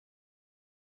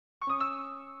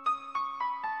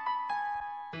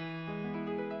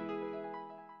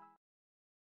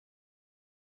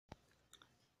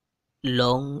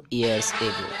Long years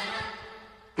ago,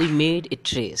 we made a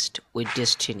tryst with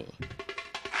destiny,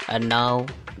 and now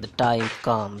the time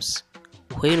comes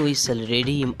when we shall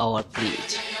redeem our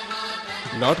pledge,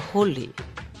 not wholly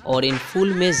or in full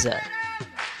measure,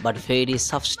 but very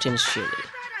substantially.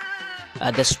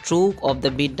 At the stroke of the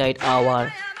midnight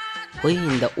hour,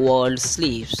 when the world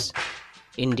sleeps,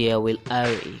 India will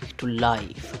awake to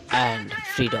life and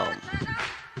freedom.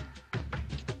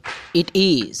 It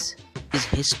is his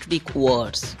historic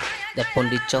words that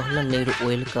Pandit Jawaharlal Nehru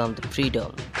welcomed the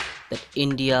freedom that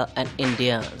India and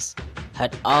Indians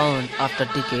had earned after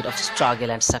decades of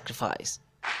struggle and sacrifice.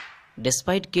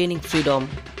 Despite gaining freedom,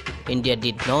 India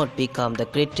did not become the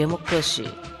great democracy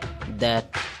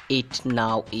that it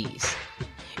now is.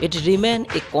 It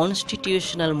remained a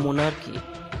constitutional monarchy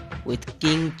with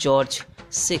King George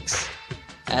VI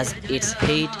as its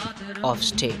head of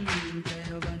state.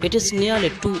 It is nearly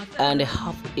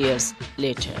 2.5 years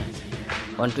later,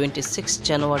 on 26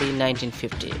 January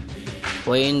 1950,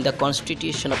 when the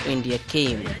Constitution of India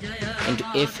came into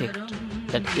effect,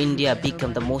 that India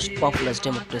became the most populous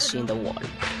democracy in the world.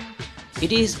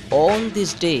 It is on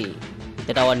this day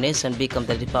that our nation became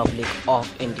the Republic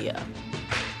of India.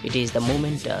 It is the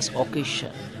momentous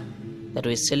occasion that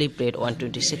we celebrate on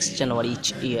 26 January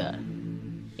each year,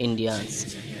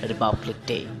 Indians' Republic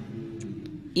Day.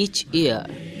 Each year,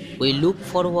 we look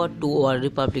forward to our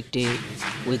Republic Day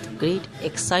with great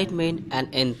excitement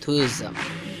and enthusiasm.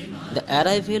 The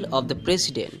arrival of the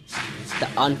President, the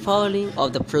unfurling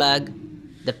of the flag,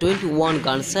 the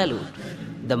 21-gun salute,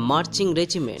 the marching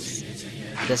regiments,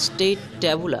 the state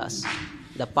tabulas,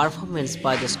 the performance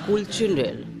by the school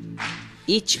children,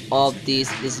 each of these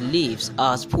leaves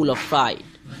us full of pride.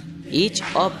 Each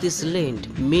of these lent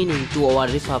meaning to our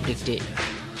Republic Day.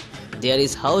 There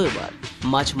is, however,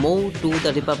 much more to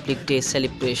the Republic Day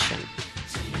celebration.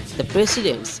 The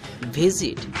President's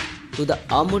visit to the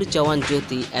Amar Jawan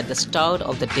Jyoti at the start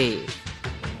of the day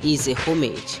is a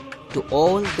homage to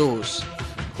all those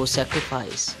who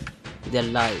sacrifice their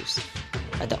lives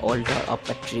at the altar of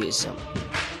patriotism.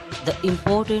 The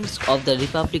importance of the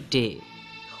Republic Day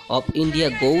of India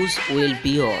goes well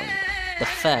beyond the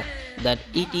fact that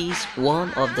it is one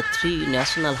of the three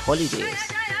national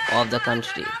holidays of the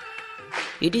country.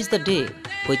 It is the day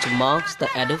which marks the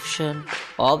adoption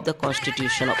of the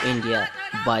Constitution of India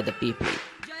by the people.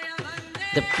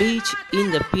 The pledge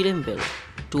in the preamble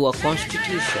to a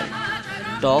constitution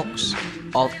talks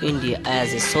of India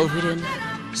as a sovereign,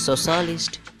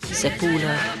 socialist,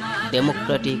 secular,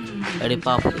 democratic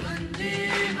republic.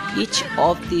 Each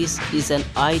of these is an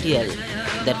ideal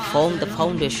that forms the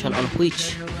foundation on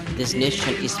which this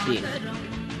nation is built.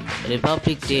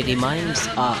 Republic Day reminds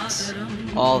us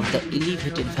of the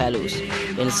elevated values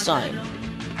enshrined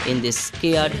in this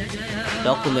scared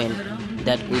document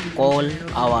that we call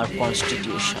our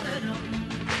Constitution.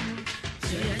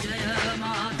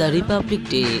 The Republic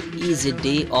Day is a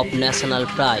day of national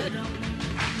pride.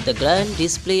 The grand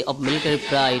display of military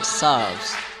pride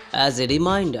serves as a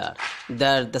reminder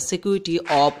that the security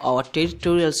of our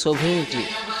territorial sovereignty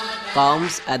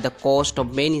comes at the cost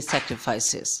of many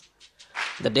sacrifices.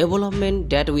 The development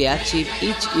that we achieve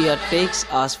each year takes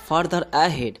us further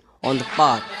ahead on the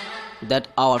path that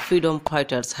our freedom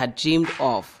fighters had dreamed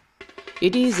of.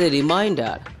 It is a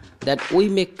reminder that we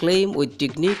may claim with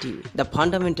dignity the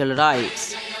fundamental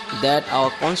rights that our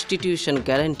Constitution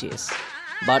guarantees,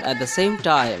 but at the same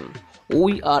time,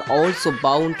 we are also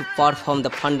bound to perform the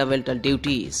fundamental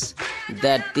duties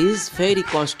that this very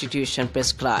Constitution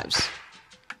prescribes.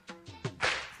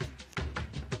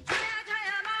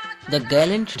 The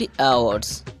gallantry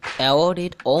awards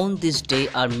awarded on this day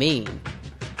are meant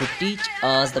to teach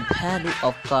us the value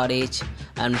of courage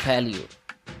and value.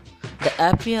 The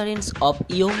appearance of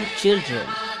young children,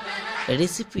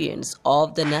 recipients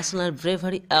of the National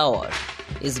Bravery Award,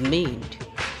 is meant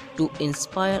to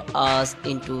inspire us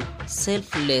into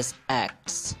selfless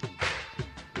acts.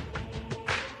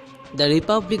 The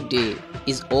Republic Day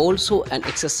is also an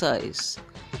exercise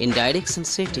in direction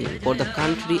setting for the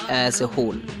country as a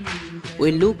whole.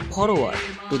 We look forward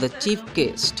to the chief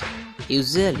guest,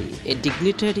 usually a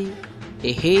dignitary,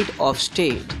 a head of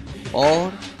state,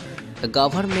 or a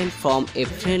government from a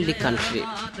friendly country.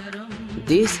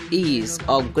 This is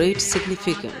of great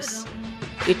significance.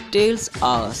 It tells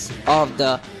us of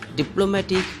the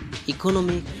diplomatic,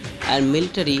 economic, and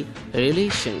military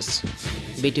relations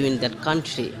between that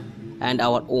country and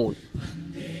our own.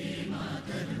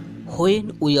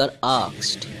 When we are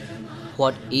asked,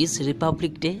 what is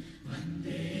Republic Day?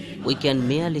 we can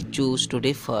merely choose to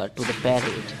refer to the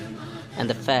parade and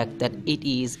the fact that it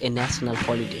is a national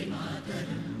holiday.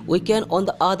 We can, on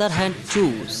the other hand,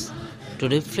 choose to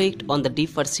reflect on the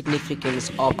deeper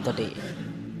significance of the day,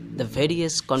 the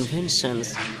various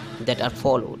conventions that are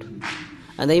followed,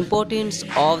 and the importance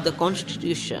of the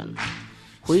Constitution,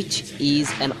 which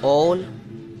is an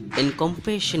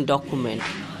all-encompassing document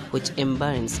which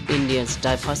embodies India's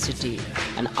diversity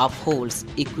and upholds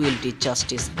equality,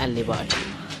 justice, and liberty.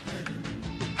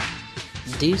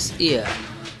 This year,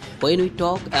 when we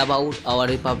talk about our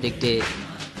Republic Day,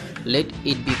 let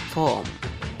it be form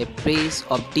a place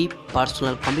of deep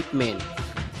personal commitment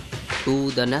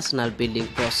to the national building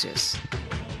process.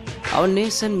 Our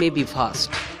nation may be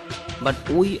vast, but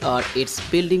we are its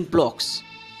building blocks,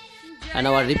 and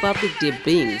our Republic Day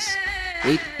brings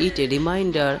with it a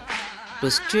reminder to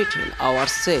strengthen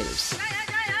ourselves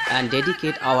and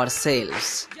dedicate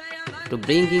ourselves to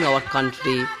bringing our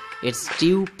country its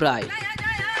due pride.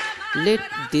 Let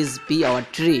this be our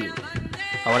dream,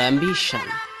 our ambition,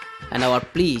 and our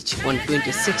pledge on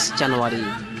 26 January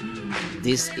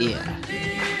this year.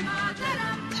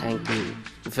 Thank you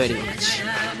very much.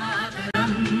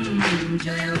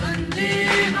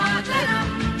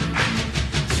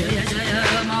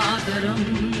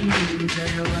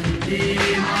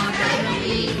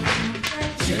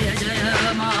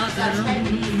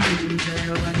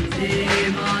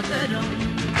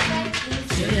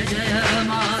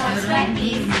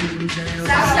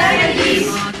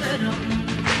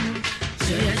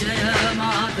 Jaya Jaya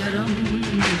Mataram